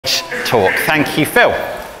talk. Thank you, Phil.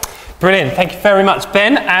 Brilliant. Thank you very much,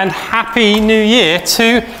 Ben, and Happy New Year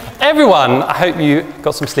to everyone. I hope you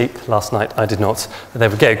got some sleep last night. I did not. But there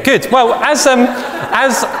we go. Good. Well, as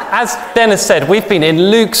Ben has said, we've been in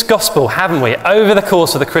Luke's Gospel, haven't we, over the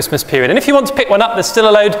course of the Christmas period. And if you want to pick one up, there's still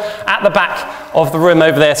a load at the back of the room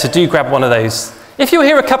over there, so do grab one of those. If you were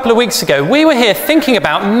here a couple of weeks ago, we were here thinking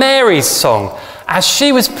about Mary's song as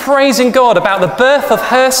she was praising God about the birth of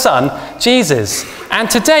her son, Jesus. And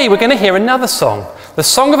today we're going to hear another song, the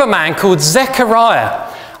song of a man called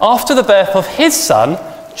Zechariah, after the birth of his son,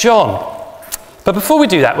 John. But before we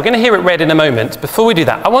do that, we're going to hear it read in a moment. Before we do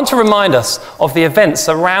that, I want to remind us of the events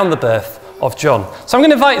around the birth of John. So I'm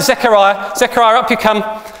going to invite Zechariah. Zechariah, up you come.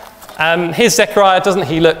 Here's Zechariah. Doesn't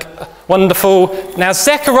he look wonderful? Now,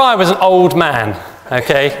 Zechariah was an old man,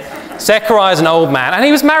 okay? Zechariah is an old man, and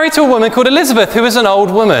he was married to a woman called Elizabeth, who was an old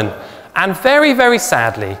woman. And very, very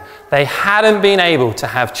sadly, they hadn't been able to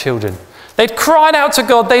have children. They'd cried out to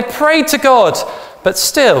God, they'd prayed to God, but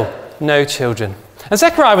still no children. And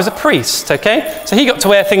Zechariah was a priest, okay? So he got to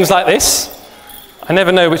wear things like this. I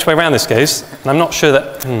never know which way around this goes, and I'm not sure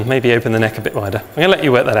that, maybe open the neck a bit wider. I'm going to let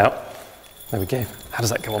you work that out. There we go. How does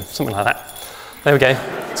that go on? Something like that. There we go.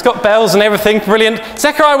 It's got bells and everything, brilliant.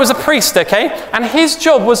 Zechariah was a priest, okay? And his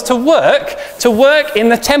job was to work in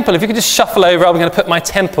the temple. If you could just shuffle over, I'm going to put my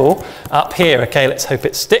temple up here, okay? Let's hope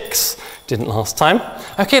it sticks. Didn't last time.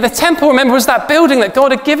 Okay, the temple, remember, was that building that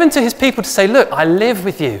God had given to his people to say, look, I live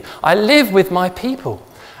with you. I live with my people.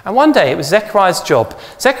 And one day it was Zechariah's job.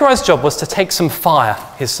 Zechariah's job was to take some fire.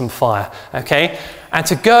 Here's some fire, okay? And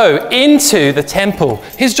to go into the temple.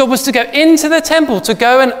 His job was to go into the temple, to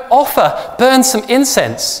go and burn some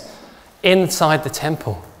incense inside the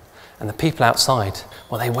temple. And the people outside,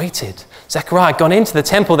 well, they waited. Zechariah had gone into the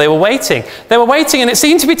temple. They were waiting. They were waiting, and it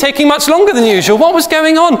seemed to be taking much longer than usual. What was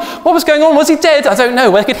going on? What was going on? Was he dead? I don't know.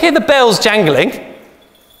 Well, they could hear the bells jangling.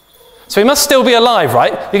 So he must still be alive,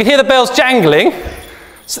 right? You could hear the bells jangling.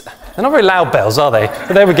 They're not very loud bells, are they?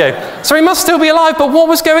 But there we go. So he must still be alive, but what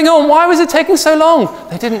was going on? Why was it taking so long?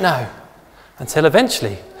 They didn't know. Until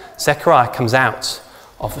eventually, Zechariah comes out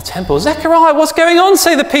of the temple. Zechariah, what's going on,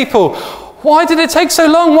 say the people. Why did it take so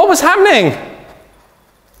long? What was happening?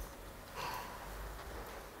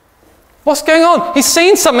 What's going on? He's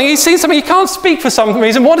seen something. He's seen something. He can't speak for some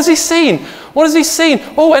reason. What has he seen? What has he seen?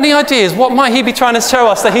 Oh, any ideas? What might he be trying to show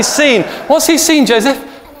us that he's seen? What's he seen, Joseph?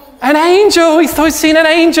 An angel. He thought he'd seen an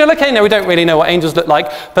angel. Okay, no, we don't really know what angels look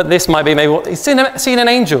like, but this might be maybe what he's seen an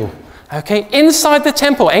angel. Okay, inside the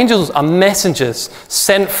temple, angels are messengers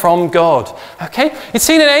sent from God. Okay, he'd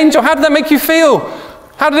seen an angel. How did that make you feel?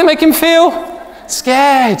 How did it make him feel?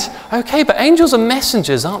 Scared. Okay, but angels are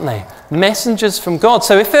messengers, aren't they? Messengers from God.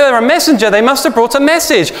 So if they're a messenger, they must have brought a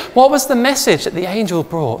message. What was the message that the angel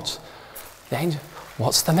brought? The angel.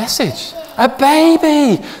 What's the message? A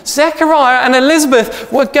baby. Zechariah and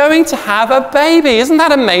Elizabeth were going to have a baby. Isn't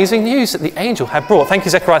that amazing news that the angel had brought? Thank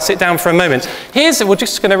you, Zechariah. Sit down for a moment. We're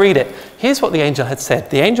just going to read it. Here's what the angel had said.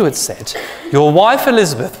 The angel had said, your wife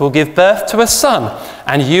Elizabeth will give birth to a son,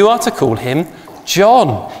 and you are to call him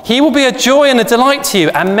John. He will be a joy and a delight to you,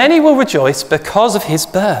 and many will rejoice because of his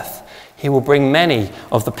birth. He will bring many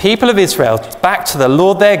of the people of Israel back to the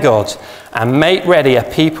Lord their God and make ready a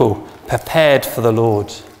people prepared for the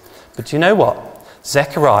Lord. But do you know what?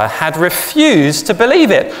 Zechariah had refused to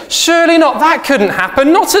believe it. Surely not, that couldn't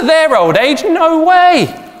happen. Not at their old age, no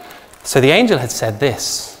way. So the angel had said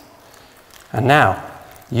this, and now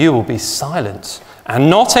you will be silent and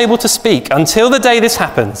not able to speak until the day this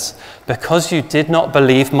happens, because you did not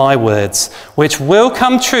believe my words, which will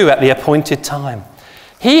come true at the appointed time.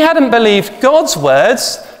 He hadn't believed God's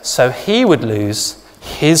words, so he would lose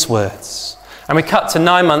his words. And we cut to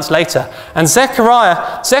 9 months later, and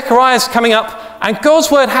Zechariah's coming up, and God's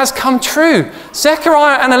word has come true.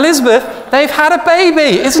 Zechariah and Elizabeth, they've had a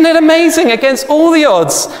baby. Isn't it amazing? Against all the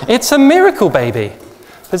odds, it's a miracle baby.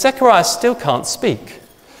 But Zechariah still can't speak.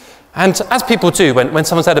 And as people do when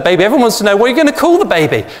someone's had a baby, everyone wants to know, what are you going to call the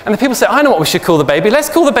baby? And the people say, I know what we should call the baby. Let's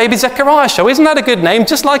call the baby Zechariah, shall we? Isn't that a good name?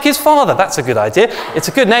 Just like his father. That's a good idea. It's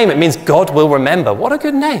a good name. It means God will remember. What a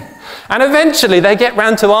good name. And eventually they get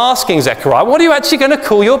round to asking Zechariah, what are you actually going to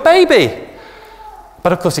call your baby?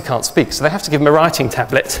 But of course he can't speak, so they have to give him a writing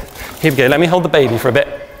tablet. Here we go. Let me hold the baby for a bit.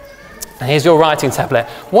 And here's your writing tablet.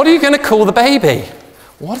 What are you going to call the baby?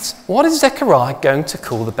 What is Zechariah going to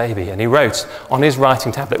call the baby? And he wrote on his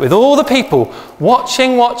writing tablet with all the people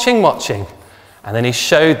watching. And then he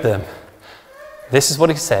showed them. This is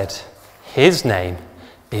what he said. His name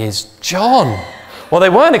is John. Well,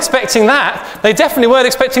 they weren't expecting that. They definitely weren't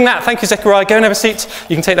expecting that. Thank you, Zechariah. Go and have a seat.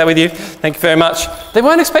 You can take that with you. Thank you very much. They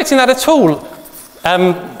weren't expecting that at all.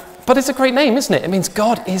 But But it's a great name, isn't it? It means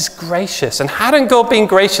God is gracious. And hadn't God been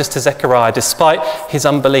gracious to Zechariah despite his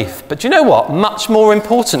unbelief? But do you know what? Much more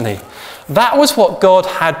importantly, that was what God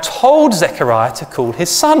had told Zechariah to call his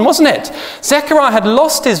son, wasn't it? Zechariah had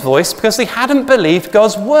lost his voice because he hadn't believed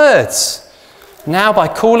God's words. Now, by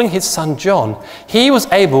calling his son John, he was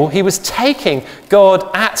taking God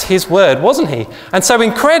at his word, wasn't he? And so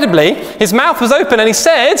incredibly, his mouth was open and he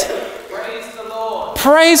said,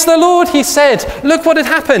 "Praise the Lord," he said. Look what had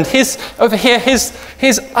happened. His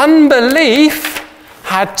unbelief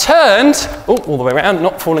had turned, all the way around,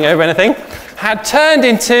 not falling over anything, had turned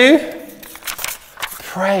into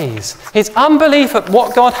praise. His unbelief at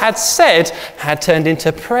what God had said had turned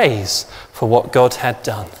into praise for what God had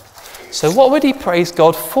done. So what would he praise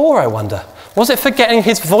God for, I wonder? Was it for getting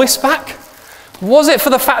his voice back? Was it for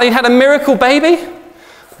the fact that he had a miracle baby?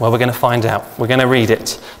 Well, we're going to find out. We're going to read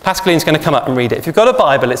it. Pascaline's going to come up and read it. If you've got a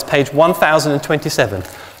Bible, it's page 1027.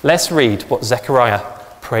 Let's read what Zechariah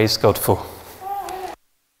praised God for.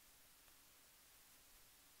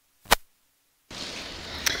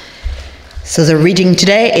 So the reading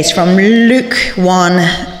today is from Luke 1,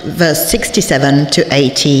 verse 67 to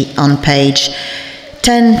 80 on page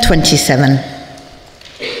 1027.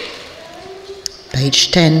 Page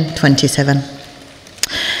 1027.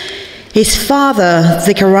 His father,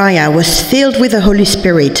 Zechariah, was filled with the Holy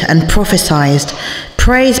Spirit and prophesied,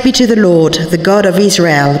 "Praise be to the Lord, the God of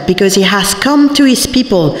Israel, because he has come to his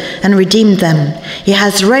people and redeemed them. He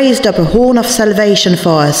has raised up a horn of salvation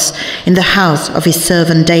for us in the house of his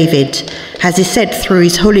servant David, as he said through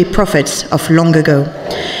his holy prophets of long ago.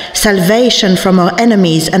 Salvation from our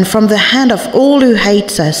enemies and from the hand of all who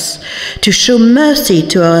hate us, to show mercy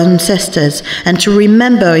to our ancestors and to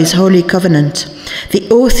remember his holy covenant, the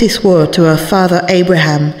oath he swore to our father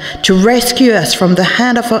Abraham, to rescue us from the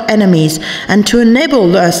hand of our enemies and to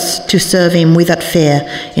enable us to serve him without fear,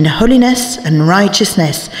 in holiness and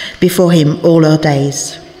righteousness before him all our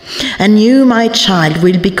days. And you, my child,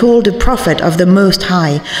 will be called a prophet of the Most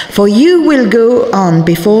High, for you will go on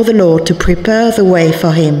before the Lord to prepare the way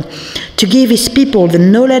for him, to give his people the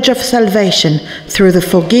knowledge of salvation through the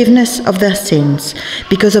forgiveness of their sins,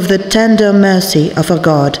 because of the tender mercy of our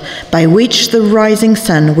God, by which the rising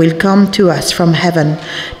sun will come to us from heaven,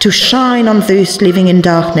 to shine on those living in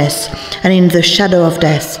darkness and in the shadow of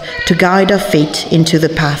death, to guide our feet into the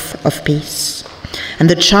path of peace." And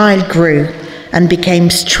the child grew and became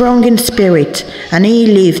strong in spirit, and he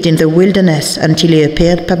lived in the wilderness until he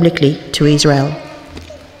appeared publicly to Israel.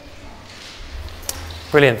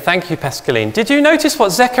 Brilliant. Thank you, Pascaline. Did you notice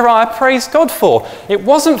what Zechariah praised God for? It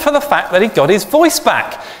wasn't for the fact that he got his voice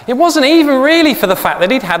back. It wasn't even really for the fact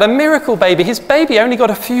that he'd had a miracle baby. His baby only got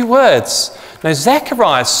a few words. No,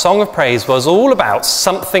 Zechariah's song of praise was all about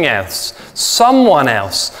something else, someone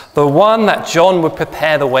else, the one that John would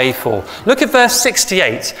prepare the way for. Look at verse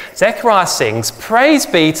 68. Zechariah sings, "Praise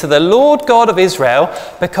be to the Lord God of Israel,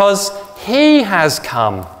 because he has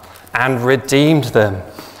come and redeemed them."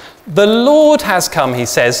 The Lord has come, he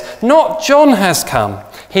says, not John has come.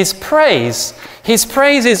 His praise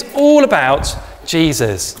is all about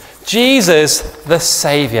Jesus. Jesus, the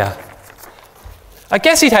Saviour. I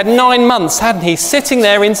guess he'd had 9 months, hadn't he, sitting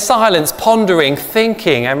there in silence, pondering,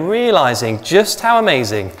 thinking, and realising just how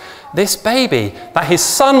amazing this baby that his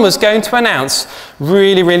son was going to announce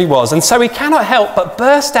really, really was. And so he cannot help but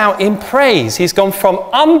burst out in praise. He's gone from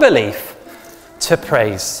unbelief to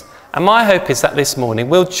praise. And my hope is that this morning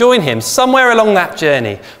we'll join him somewhere along that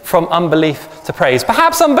journey from unbelief to praise.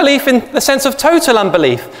 Perhaps unbelief in the sense of total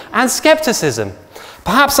unbelief and scepticism.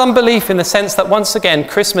 Perhaps unbelief in the sense that once again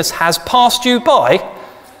Christmas has passed you by.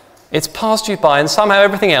 It's passed you by and somehow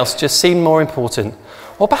everything else just seemed more important.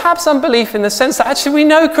 Or perhaps unbelief in the sense that actually we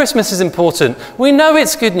know Christmas is important. We know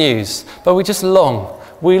it's good news, but we just long.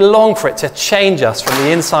 We long for it to change us from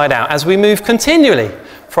the inside out as we move continually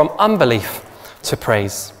from unbelief to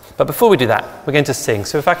praise. But before we do that, we're going to sing.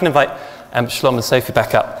 So if I can invite Shalom and Sophie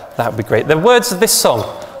back up, that would be great. The words of this song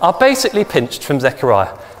are basically pinched from Zechariah.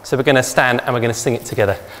 So we're going to stand and we're going to sing it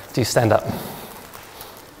together. Do stand up.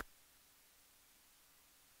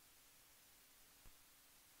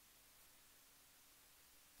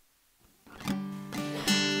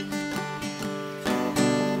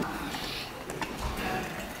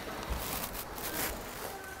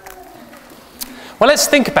 Well, let's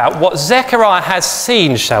think about what Zechariah has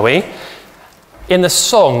seen, shall we, in the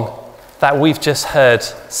song that we've just heard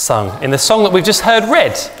sung, in the song that we've just heard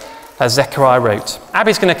read, that Zechariah wrote.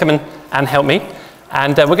 Abby's going to come in and help me,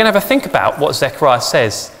 and we're going to have a think about what Zechariah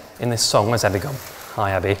says in this song. Where's Abby gone?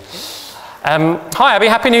 Hi, Abby. Hi, Abby.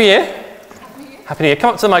 Happy New Year. Happy New Year.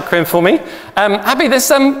 Come up to the microphone for me. Abby, there's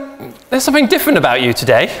something different about you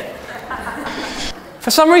today. For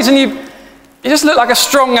some reason, you just look like a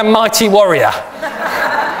strong and mighty warrior.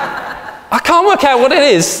 I can't work out what it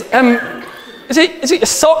is. Is it your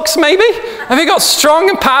socks, maybe? Have you got strong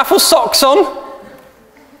and powerful socks on?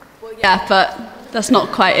 Well, yeah, but that's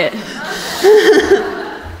not quite it.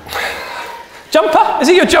 Jumper? Is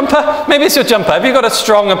it your jumper? Maybe it's your jumper. Have you got a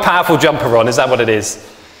strong and powerful jumper on? Is that what it is?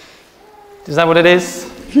 Is that what it is?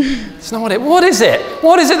 It's not what it is. What is it?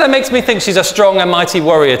 What is it that makes me think she's a strong and mighty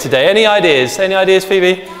warrior today? Any ideas? Any ideas,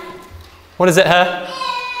 Phoebe? What is it, her?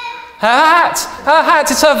 Her hat! Her hat!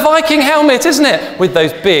 It's her Viking helmet, isn't it? With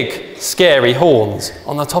those big, scary horns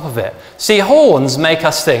on the top of it. See, horns make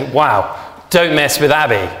us think, wow, don't mess with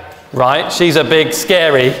Abby, right? She's a big,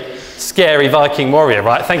 scary Viking warrior,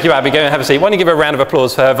 right? Thank you, Abby. Go and have a seat. Why don't you give her a round of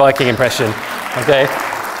applause for her Viking impression? Okay.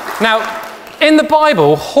 Now, in the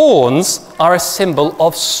Bible, horns are a symbol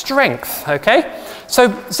of strength, okay?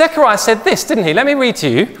 So Zechariah said this, didn't he? Let me read to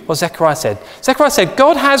you what Zechariah said. Zechariah said,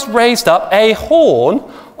 God has raised up a horn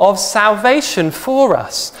of salvation for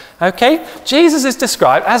us, okay? Jesus is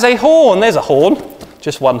described as a horn. There's a horn,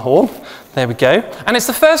 just one horn. There we go. And it's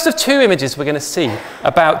the first of two images we're going to see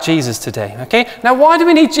about Jesus today, okay? Now, why do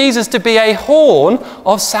we need Jesus to be a horn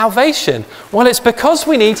of salvation? Well, it's because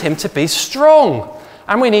we need him to be strong.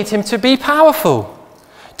 And we need him to be powerful,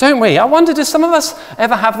 don't we? I wonder, do some of us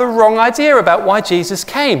ever have the wrong idea about why Jesus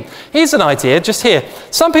came? Here's an idea, just here.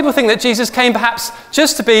 Some people think that Jesus came perhaps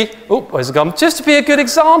just to be, where's it gone? Just to be a good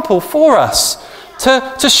example for us,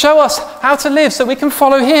 to show us how to live so we can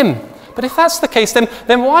follow him. But if that's the case, then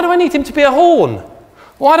why do I need him to be a horn?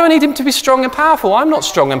 Why do I need him to be strong and powerful? I'm not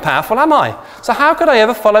strong and powerful, am I? So how could I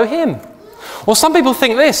ever follow him? Well, some people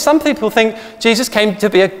think this. Some people think Jesus came to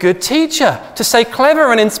be a good teacher, to say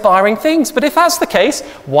clever and inspiring things. But if that's the case,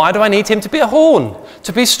 why do I need him to be a horn,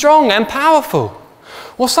 to be strong and powerful?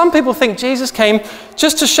 Well, some people think Jesus came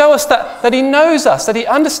just to show us that he knows us, that he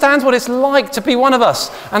understands what it's like to be one of us,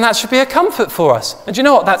 and that should be a comfort for us. And do you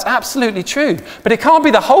know what? That's absolutely true. But it can't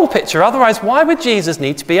be the whole picture. Otherwise, why would Jesus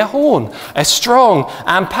need to be a horn, a strong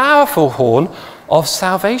and powerful horn of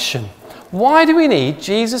salvation? Why do we need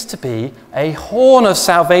Jesus to be a horn of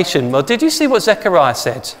salvation? Well, did you see what Zechariah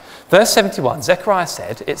said? Verse 71, Zechariah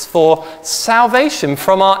said, it's for salvation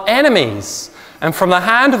from our enemies and from the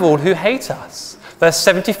hand of all who hate us. Verse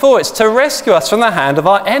 74, it's to rescue us from the hand of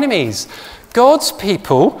our enemies. God's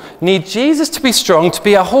people need Jesus to be strong, to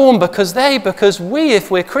be a horn, because we, if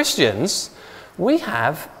we're Christians, we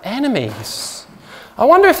have enemies. I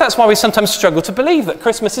wonder if that's why we sometimes struggle to believe that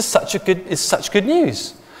Christmas is such good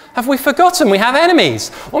news. Have we forgotten we have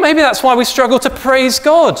enemies? Or maybe that's why we struggle to praise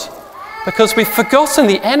God, because we've forgotten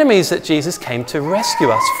the enemies that Jesus came to rescue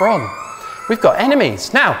us from. We've got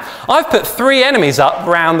enemies. Now, I've put 3 enemies up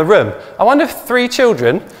around the room. I wonder if 3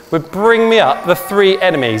 children would bring me up the 3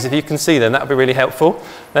 enemies. If you can see them, that would be really helpful.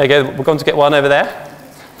 There you go. We're going to get one over there.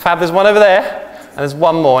 Fab, there's one over there. And there's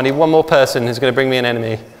one more. I need one more person who's going to bring me an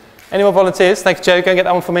enemy. Any more volunteers? Thank you, Joe. Go and get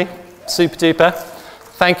that one for me. Super duper.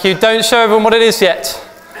 Thank you. Don't show everyone what it is yet.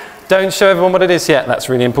 Don't show everyone what it is yet. That's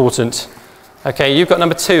really important. Okay, you've got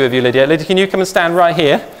number 2 of you, Lydia. Lydia, can you come and stand right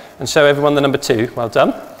here and show everyone the number 2? Well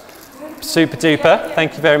done. Super duper.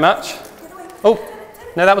 Thank you very much. Oh,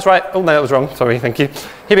 no, that was right. Oh, no, that was wrong. Sorry, thank you.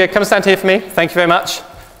 Here we go. Come and stand here for me. Thank you very much.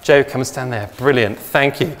 Joe, come and stand there. Brilliant.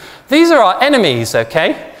 Thank you. These are our enemies,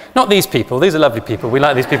 okay? Not these people. These are lovely people. We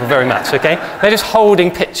like these people very much, okay? They're just holding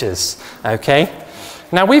pictures, okay?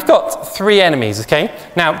 Now, we've got 3 enemies, okay?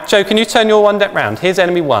 Now, Joe, can you turn your one round? Here's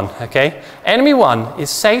enemy 1, okay? Enemy 1 is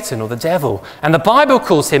Satan, or the devil. And the Bible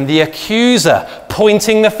calls him the accuser,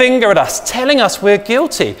 pointing the finger at us, telling us we're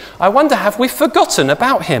guilty. I wonder, have we forgotten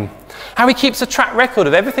about him? How he keeps a track record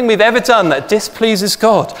of everything we've ever done that displeases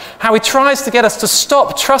God. How he tries to get us to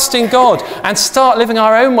stop trusting God and start living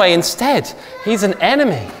our own way instead. He's an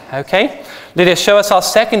enemy, okay? Lydia, show us our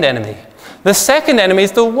second enemy. The second enemy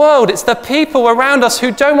is the world. It's the people around us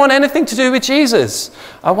who don't want anything to do with Jesus.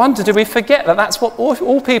 I wonder, do we forget that that's what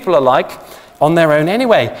all people are like on their own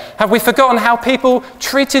anyway? Have we forgotten how people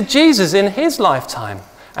treated Jesus in his lifetime?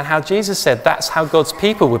 And how Jesus said that's how God's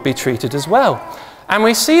people would be treated as well. And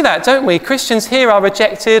we see that, don't we? Christians here are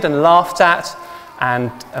rejected and laughed at and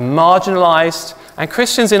marginalized. And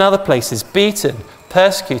Christians in other places beaten,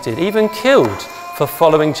 persecuted, even killed for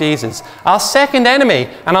following Jesus. Our second enemy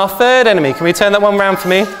and our third enemy, can we turn that one round for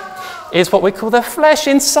me, is what we call the flesh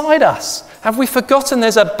inside us. Have we forgotten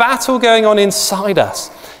there's a battle going on inside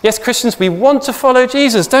us? Yes, Christians, we want to follow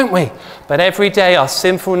Jesus, don't we? But every day our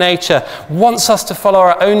sinful nature wants us to follow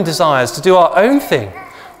our own desires, to do our own thing.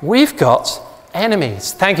 We've got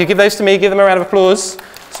enemies. Thank you. Give those to me. Give them a round of applause.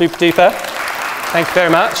 Super duper. Thank you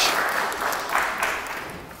very much.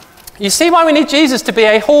 You see why we need Jesus to be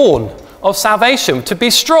a horn of salvation, to be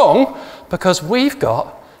strong, because we've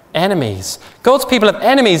got enemies. God's people have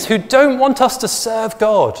enemies who don't want us to serve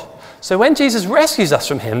God. So when Jesus rescues us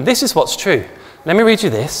from him, this is what's true. Let me read you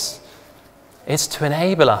this. It's to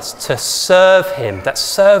enable us to serve him, that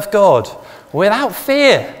serve God, without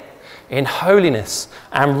fear, in holiness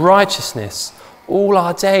and righteousness all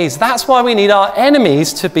our days. That's why we need our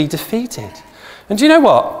enemies to be defeated. And do you know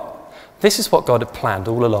what? This is what God had planned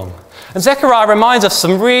all along. And Zechariah reminds us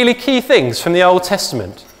some really key things from the Old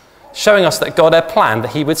Testament, showing us that God had planned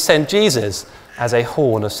that he would send Jesus as a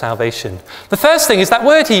horn of salvation. The first thing is that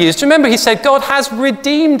word he used. Do you remember he said God has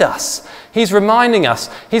redeemed us? He's reminding us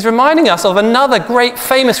of another great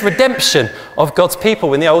famous redemption of God's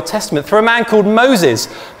people in the Old Testament through a man called Moses.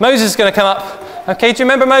 Moses is going to come up. Okay, do you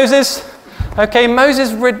remember Moses? Okay,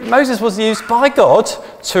 Moses was used by God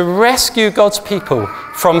to rescue God's people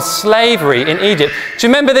from slavery in Egypt. Do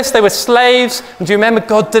you remember this? They were slaves, and do you remember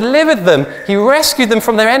God delivered them? He rescued them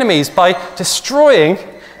from their enemies by destroying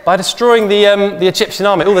the Egyptian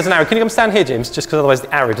army. Oh, there's an arrow. Can you come stand here, James? Just because otherwise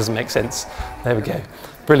the arrow doesn't make sense. There we go.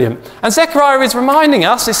 Brilliant. And Zechariah is reminding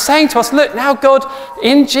us, is saying to us, look, now God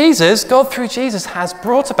through Jesus has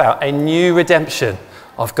brought about a new redemption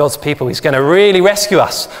of God's people. He's going to really rescue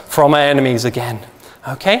us from our enemies again.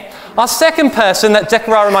 Okay? Our second person that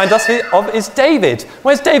Zechariah reminds us of is David.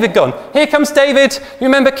 Where's David gone? Here comes David. You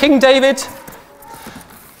remember King David?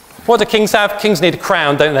 What do kings have? Kings need a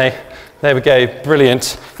crown, don't they? There we go.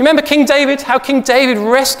 Brilliant. You remember King David? How King David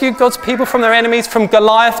rescued God's people from their enemies, from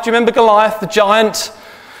Goliath? Do you remember Goliath, the giant?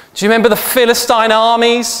 Do you remember the Philistine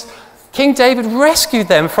armies? King David rescued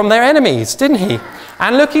them from their enemies, didn't he?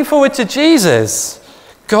 And looking forward to Jesus,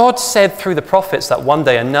 God said through the prophets that one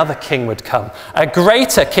day another king would come, a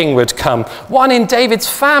greater king would come, one in David's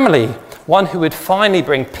family, one who would finally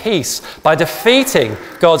bring peace by defeating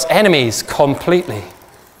God's enemies completely.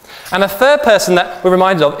 And a third person that we're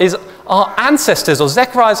reminded of is our ancestors, or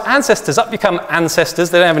Zechariah's ancestors. Up become ancestors.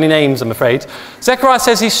 They don't have any names, I'm afraid. Zechariah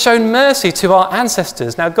says he's shown mercy to our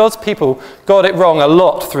ancestors. Now, God's people got it wrong a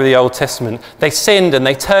lot through the Old Testament. They sinned and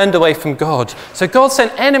they turned away from God. So God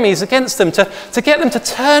sent enemies against them to get them to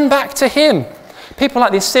turn back to him. People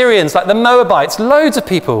like the Assyrians, like the Moabites, loads of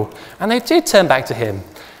people. And they did turn back to him.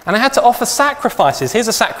 And they had to offer sacrifices. Here's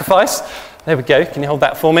a sacrifice. There we go. Can you hold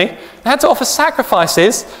that for me? They had to offer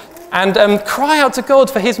sacrifices and cry out to God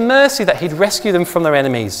for his mercy that he'd rescue them from their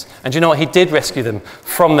enemies. And you know what? He did rescue them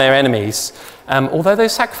from their enemies. Although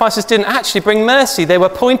those sacrifices didn't actually bring mercy, they were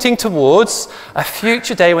pointing towards a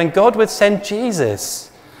future day when God would send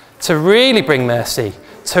Jesus to really bring mercy,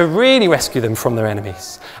 to really rescue them from their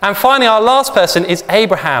enemies. And finally, our last person is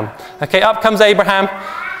Abraham. Okay, up comes Abraham.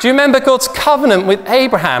 Do you remember God's covenant with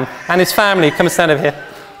Abraham and his family? Come and stand over here.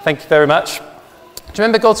 Thank you very much. Do you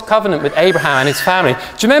remember God's covenant with Abraham and his family? Do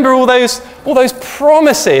you remember all those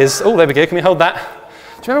promises? Oh, there we go. Can we hold that?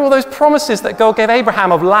 Do you remember all those promises that God gave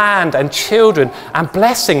Abraham of land and children and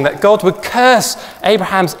blessing, that God would curse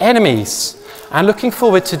Abraham's enemies? And looking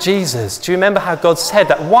forward to Jesus, do you remember how God said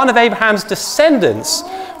that one of Abraham's descendants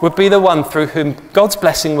would be the one through whom God's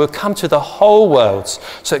blessing will come to the whole world,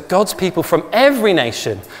 so that God's people from every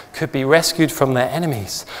nation could be rescued from their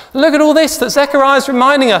enemies? Look at all this that Zechariah is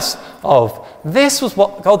reminding us of. This was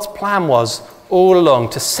what God's plan was all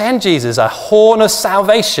along, to send Jesus, a horn of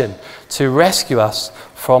salvation, to rescue us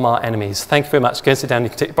from our enemies. Thank you very much. Go and sit down. You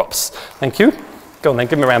can take your props. Thank you. Go on then.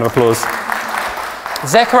 Give him a round of applause.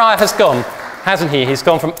 Zechariah has gone, hasn't he? He's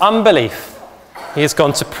gone from unbelief. He has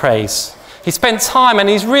gone to praise. He spent time and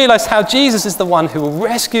he's realized how Jesus is the one who will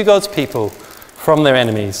rescue God's people from their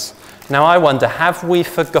enemies. Now I wonder, have we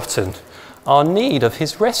forgotten our need of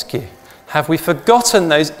his rescue? Have we forgotten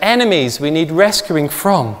those enemies we need rescuing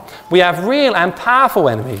from? We have real and powerful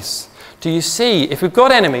enemies. Do you see? If we've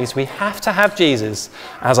got enemies, we have to have Jesus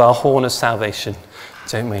as our horn of salvation,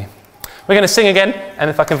 don't we? We're going to sing again, and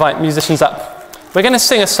if I can invite musicians up. We're going to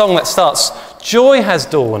sing a song that starts, "Joy has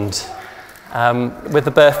dawned," with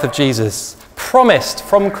the birth of Jesus, promised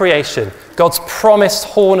from creation, God's promised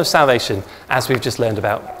horn of salvation, as we've just learned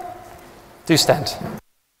about. Do stand.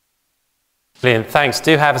 Brilliant, thanks.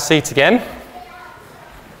 Do have a seat again.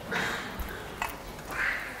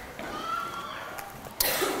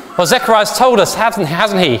 Well, Zechariah's told us, hasn't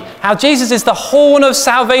he, how Jesus is the horn of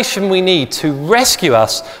salvation we need to rescue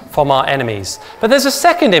us from our enemies. But there's a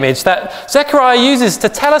second image that Zechariah uses to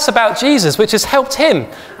tell us about Jesus, which has helped him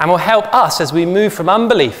and will help us as we move from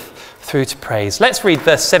unbelief through to praise. Let's read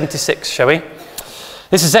verse 76, shall we?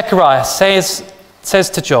 This is Zechariah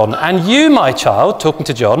says to John, "And you, my child," talking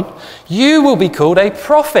to John, "you will be called a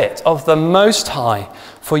prophet of the Most High,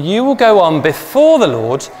 for you will go on before the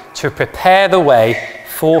Lord to prepare the way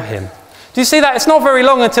for him. Do you see that? It's not very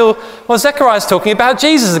long until, well, Zechariah's talking about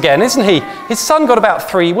Jesus again, isn't he? His son got about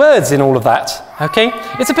 3 words in all of that, okay?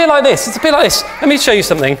 It's a bit like this. Let me show you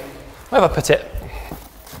something. Where have I put it?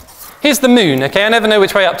 Here's the moon, okay? I never know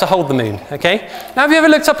which way up to hold the moon, okay? Now, have you ever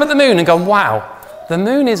looked up at the moon and gone, wow, the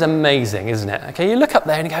moon is amazing, isn't it? Okay, you look up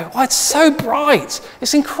there and you go, oh, it's so bright.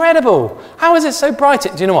 It's incredible. How is it so bright?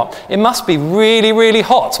 Do you know what? It must be really, really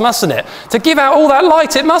hot, mustn't it? To give out all that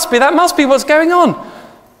light, that must be what's going on.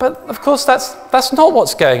 But, of course, that's not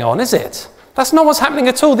what's going on, is it? That's not what's happening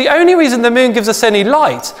at all. The only reason the moon gives us any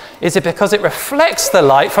light is because it reflects the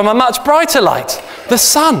light from a much brighter light, the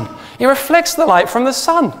sun. It reflects the light from the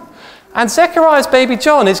sun. And Zechariah's baby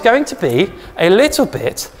John is going to be a little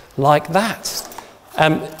bit like that.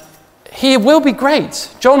 He will be great.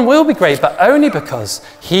 John will be great, but only because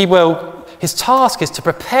his task is to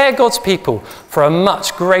prepare God's people for a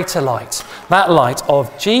much greater light, that light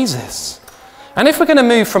of Jesus. And if we're going to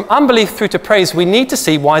move from unbelief through to praise, we need to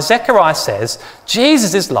see why Zechariah says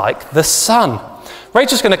Jesus is like the sun.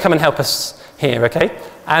 Rachel's going to come and help us here, okay?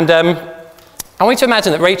 And I want you to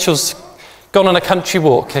imagine that Rachel's gone on a country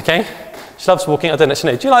walk, okay? She loves walking. I don't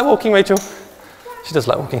actually know. Do you like walking, Rachel? She does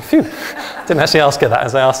like walking. Phew. Didn't actually ask her that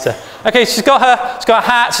as I asked her. Okay, she's got a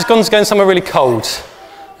hat. She's going somewhere really cold.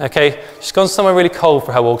 Okay, she's gone somewhere really cold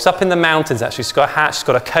for her walk. It's up in the mountains, actually. She's got a hat, she's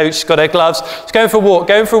got a coat, she's got her gloves. She's going for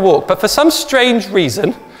a walk. But for some strange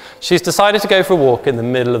reason, she's decided to go for a walk in the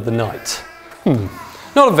middle of the night.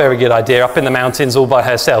 Not a very good idea, up in the mountains all by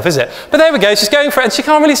herself, is it? But there we go, she's going for it, and she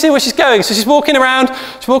can't really see where she's going. So she's walking around,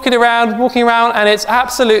 and it's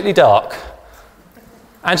absolutely dark.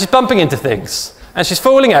 And she's bumping into things. And she's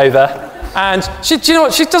falling over. And do you know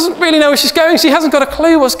what? She doesn't really know where she's going. She hasn't got a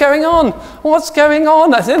clue what's going on. What's going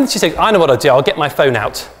on? And then she says, I know what I'll do. I'll get my phone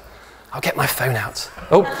out.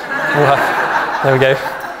 Oh, there we go.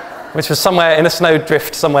 Which was somewhere in a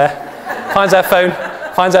snowdrift somewhere. Finds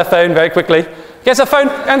her phone very quickly. Gets her phone,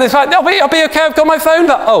 and it's like, I'll be okay, I've got my phone.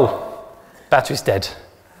 But, oh, battery's dead.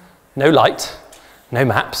 No light, no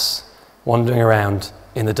maps, wandering around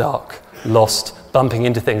in the dark, lost, bumping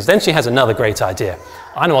into things. Then she has another great idea.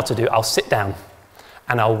 I know what to do. I'll sit down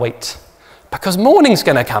and I'll wait. Because morning's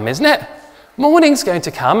going to come, isn't it? Morning's going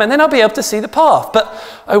to come, and then I'll be able to see the path. But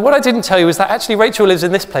what I didn't tell you is that actually Rachel lives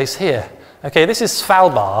in this place here. Okay, this is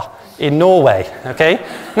Svalbard in Norway. Okay,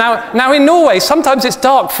 now in Norway, sometimes it's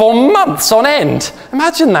dark for months on end.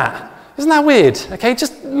 Imagine that. Isn't that weird? Okay,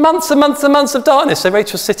 just months and months and months of darkness. So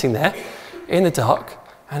Rachel's sitting there in the dark,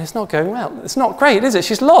 and it's not going well. It's not great, is it?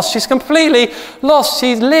 She's lost. She's completely lost.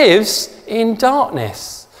 She lives in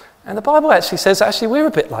darkness. And the Bible actually says, we're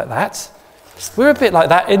a bit like that. We're a bit like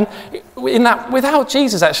that in that without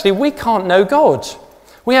Jesus, actually, we can't know God.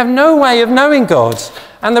 We have no way of knowing God.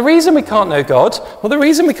 And the reason we can't know God,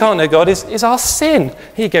 is our sin.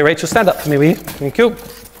 Here you go, Rachel, stand up for me, will you? Thank you.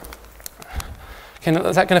 Okay,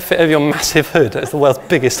 is that going to fit over your massive hood? That's the world's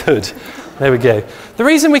biggest hood. There we go. The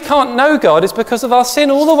reason we can't know God is because of our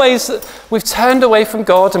sin, all the ways that we've turned away from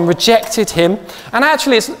God and rejected him. And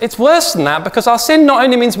actually, it's worse than that, because our sin not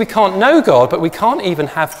only means we can't know God, but we can't even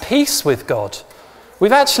have peace with God.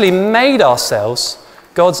 We've actually made ourselves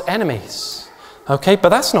God's enemies. Okay, but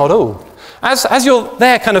that's not all. As you're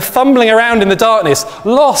there kind of fumbling around in the darkness,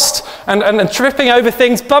 lost and tripping over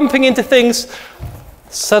things, bumping into things,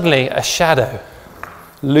 suddenly a shadow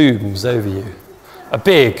looms over you. A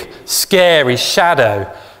big, scary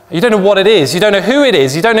shadow. You don't know what it is. You don't know who it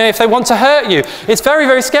is. You don't know if they want to hurt you. It's very,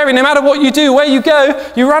 very scary. No matter what you do, where you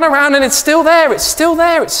go, you run around and it's still there. It's still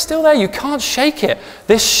there. It's still there. You can't shake it.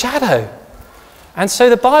 This shadow. And so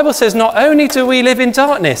the Bible says not only do we live in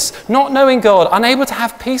darkness, not knowing God, unable to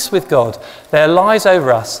have peace with God, there lies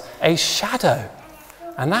over us a shadow.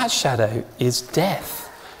 And that shadow is death.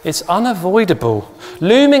 It's unavoidable,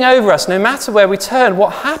 looming over us no matter where we turn.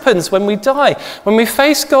 What happens when we die, when we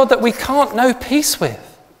face God that we can't know peace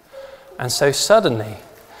with? And so suddenly,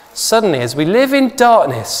 as we live in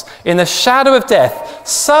darkness, in the shadow of death,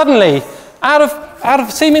 suddenly, out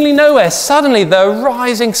of seemingly nowhere, suddenly the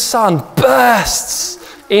rising sun bursts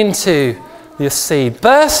into the scene,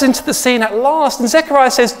 bursts into the scene at last. And Zechariah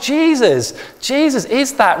says, Jesus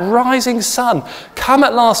is that rising sun, come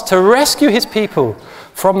at last to rescue his people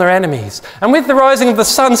from their enemies. And with the rising of the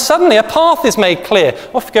sun, suddenly a path is made clear.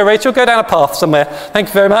 Off you go, Rachel, go down a path somewhere. Thank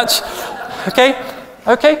you very much. Okay,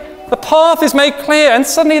 the path is made clear, and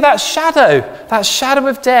suddenly that shadow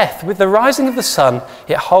of death, with the rising of the sun,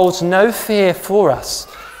 it holds no fear for us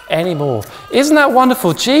anymore. Isn't that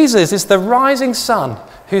wonderful? Jesus is the rising sun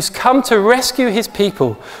who's come to rescue his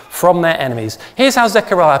people from their enemies. Here's how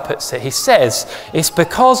Zechariah puts it. He says, it's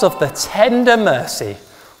because of the tender mercy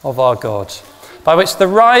of our God, by which the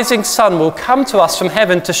rising sun will come to us from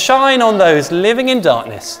heaven to shine on those living in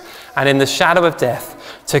darkness and in the shadow of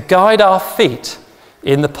death, to guide our feet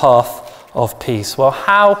in the path of peace. Well,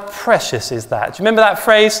 how precious is that? Do you remember that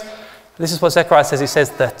phrase? This is what Zechariah says. He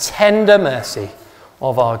says, the tender mercy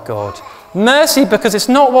of our God. Mercy because it's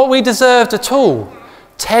not what we deserved at all.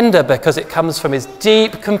 Tender because it comes from his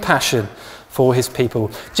deep compassion for his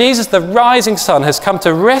people. Jesus, the rising sun, has come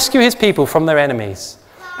to rescue his people from their enemies.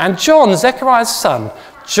 And John, Zechariah's son,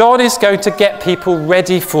 John is going to get people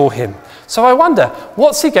ready for him. So I wonder,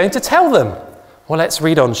 what's he going to tell them? Well, let's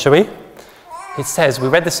read on, shall we? It says, we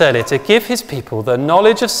read this earlier, to give his people the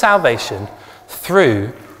knowledge of salvation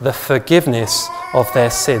through the forgiveness of their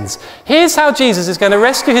sins. Here's how Jesus is going to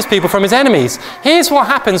rescue his people from his enemies. Here's what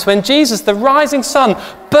happens when Jesus, the rising sun,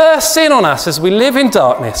 bursts in on us as we live in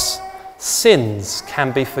darkness. Sins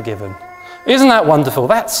can be forgiven. Isn't that wonderful?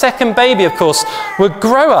 That second baby, of course, would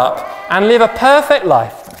grow up and live a perfect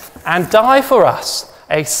life and die for us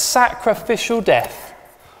a sacrificial death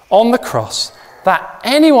on the cross, that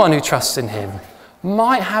anyone who trusts in him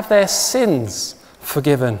might have their sins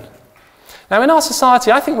forgiven. Now, in our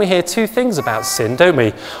society, I think we hear two things about sin, don't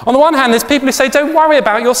we? On the one hand, there's people who say, don't worry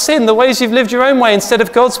about your sin, the ways you've lived your own way instead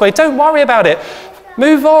of God's way. Don't worry about it.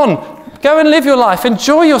 Move on. Go and live your life.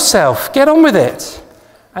 Enjoy yourself. Get on with it.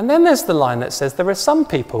 And then there's the line that says there are some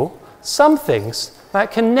people, some things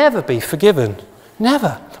that can never be forgiven.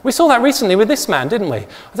 Never. We saw that recently with this man, didn't we? I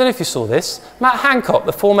don't know if you saw this. Matt Hancock,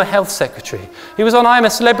 the former health secretary. He was on I'm a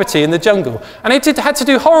Celebrity in the Jungle. And he had to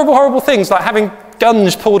do horrible, horrible things like having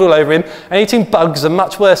gunge pulled all over him and eating bugs and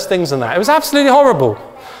much worse things than that. It was absolutely horrible.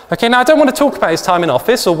 Okay, now I don't want to talk about his time in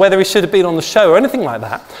office or whether he should have been on the show or anything like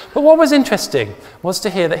that. But what was interesting was to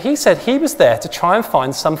hear that he said he was there to try and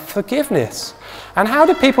find some forgiveness. And how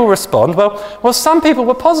did people respond? Well, some people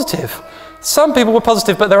were positive. Some people were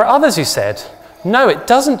positive, but there are others who said, no, it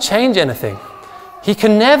doesn't change anything. He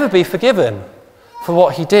can never be forgiven for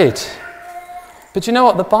what he did. But you know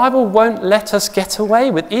what? The Bible won't let us get away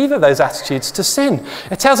with either of those attitudes to sin.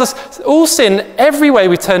 It tells us all sin, every way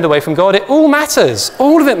we turned away from God, it all matters.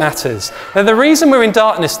 All of it matters. Now, the reason we're in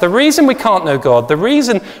darkness, the reason we can't know God, the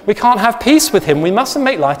reason we can't have peace with him, we mustn't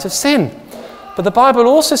make light of sin. But the Bible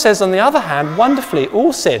also says, on the other hand, wonderfully,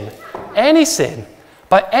 all sin,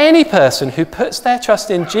 by any person who puts their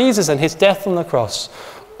trust in Jesus and his death on the cross,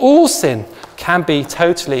 all sin can be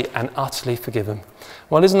totally and utterly forgiven.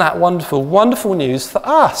 Well, isn't that wonderful, wonderful news for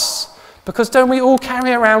us? Because don't we all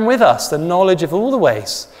carry around with us the knowledge of all the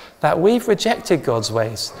ways that we've rejected God's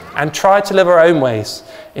ways and tried to live our own ways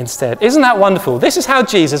instead? Isn't that wonderful? This is how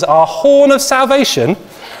Jesus, our horn of salvation,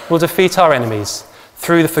 will defeat our enemies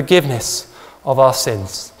through the forgiveness of our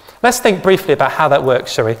sins. Let's think briefly about how that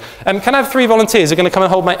works, shall we? Can I have 3 volunteers who are going to come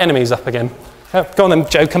and hold my enemies up again? Go on then,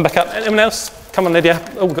 Joe, come back up. Anyone else? Come on, Lydia.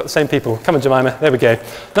 Oh, we've got the same people. Come on, Jemima. There we go.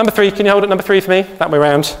 Number 3, can you hold it number 3 for me? That way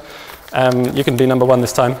round. You can do number 1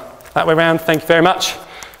 this time. That way round, thank you very much.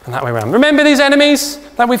 And that way round. Remember these enemies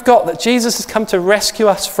that we've got, that Jesus has come to rescue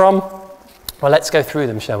us from? Well, let's go through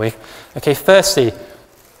them, shall we? Okay, firstly,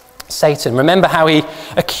 Satan. Remember how he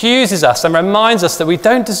accuses us and reminds us that we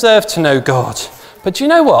don't deserve to know God. But do you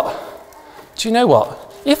know what? Do you know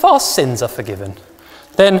what? If our sins are forgiven,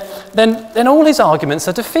 then all his arguments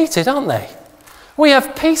are defeated, aren't they? We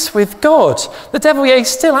have peace with God. The devil, yeah, he's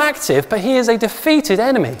still active, but he is a defeated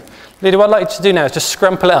enemy. Lydia, what I'd like you to do now is just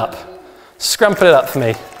scrumple it up. Scrumple it up for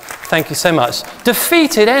me. Thank you so much.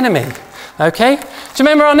 Defeated enemy. Okay? Do you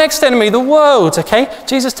remember our next enemy, the world? Okay?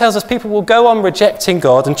 Jesus tells us people will go on rejecting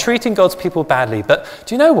God and treating God's people badly. But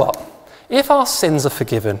do you know what? If our sins are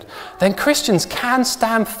forgiven, then Christians can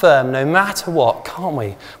stand firm no matter what, can't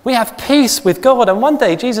we? We have peace with God, and one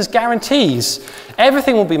day Jesus guarantees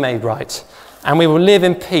everything will be made right, and we will live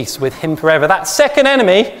in peace with him forever. That second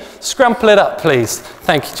enemy, scrumple it up, please.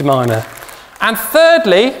 Thank you, Jemima. And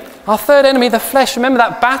thirdly, our third enemy, the flesh. Remember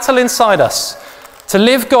that battle inside us. To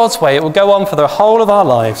live God's way, it will go on for the whole of our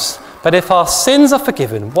lives. But if our sins are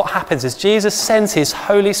forgiven, what happens is Jesus sends his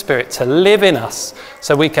Holy Spirit to live in us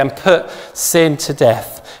so we can put sin to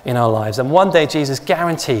death in our lives. And one day Jesus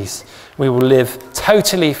guarantees we will live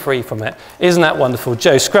totally free from it. Isn't that wonderful?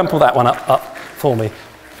 Joe, scrumple that one up for me.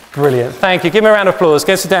 Brilliant. Thank you. Give me a round of applause.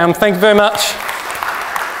 Go sit down. Thank you very much.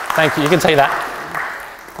 Thank you. You can take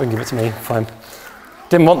that. You can give it to me. Fine.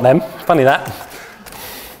 Didn't want them. Funny that.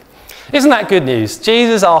 Isn't that good news?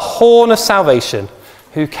 Jesus, our horn of salvation,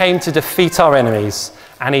 who came to defeat our enemies,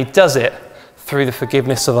 and he does it through the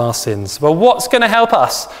forgiveness of our sins. Well, what's going to help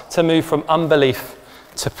us to move from unbelief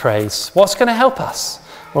to praise? What's going to help us?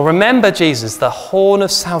 Well, remember Jesus, the horn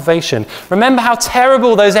of salvation. Remember how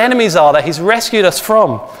terrible those enemies are that he's rescued us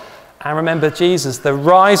from. And remember Jesus, the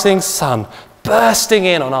rising sun, bursting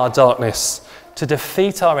in on our darkness to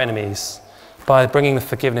defeat our enemies by bringing the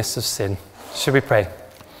forgiveness of sin. Should we pray?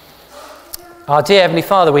 Our dear Heavenly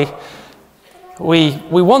Father, we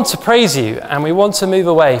want to praise you and we want to move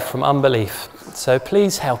away from unbelief. So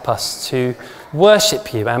please help us to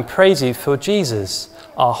worship you and praise you for Jesus,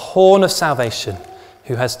 our horn of salvation,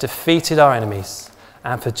 who has defeated our enemies,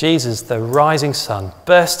 and for Jesus, the rising sun,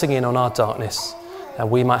 bursting in on our darkness, that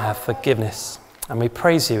we might have forgiveness. And we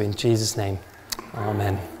praise you in Jesus' name.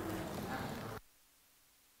 Amen.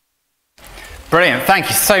 Brilliant. Thank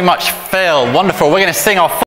you so much, Phil. Wonderful. We're going to sing our